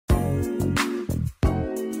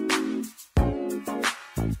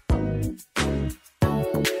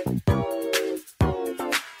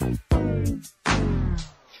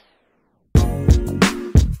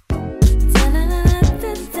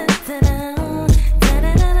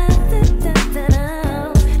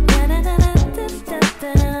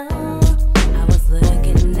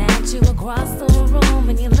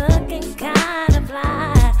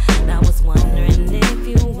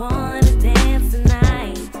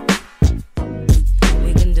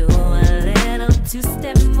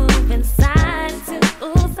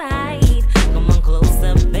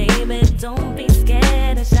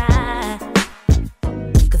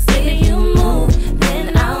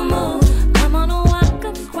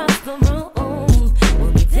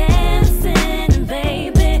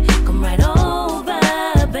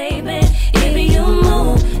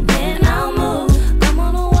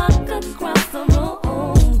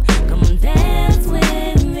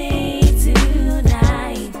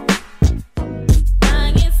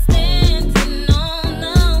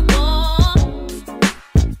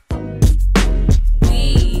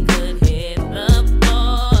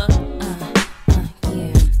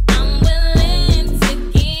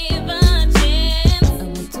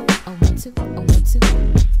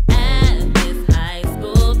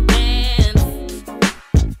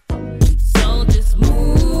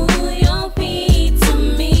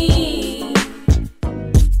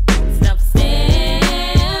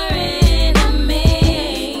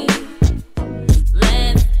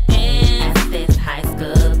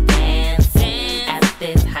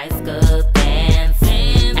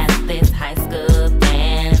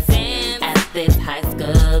this high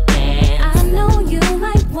school dance. I know you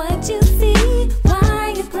like what you see.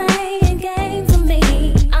 Why you playing games with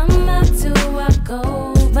me? I'm up to walk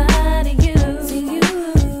over to you.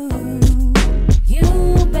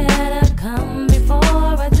 You better come before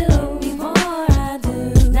I do.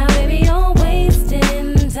 Now baby, you're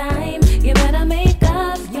wasting time. You better make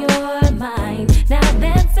up your mind. Now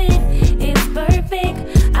that's it, it's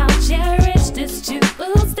perfect. I'll cherish this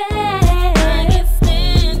Tuesday.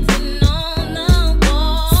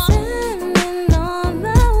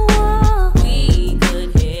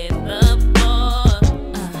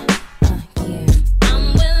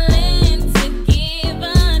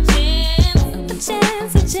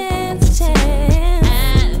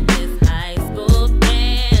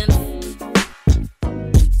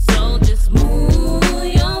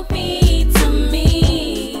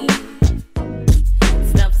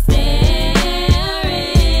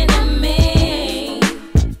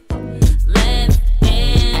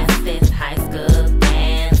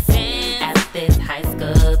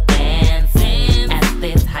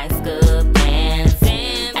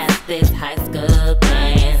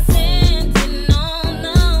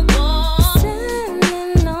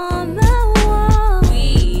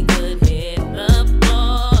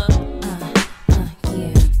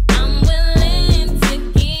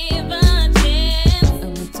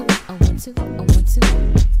 I want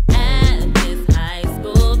to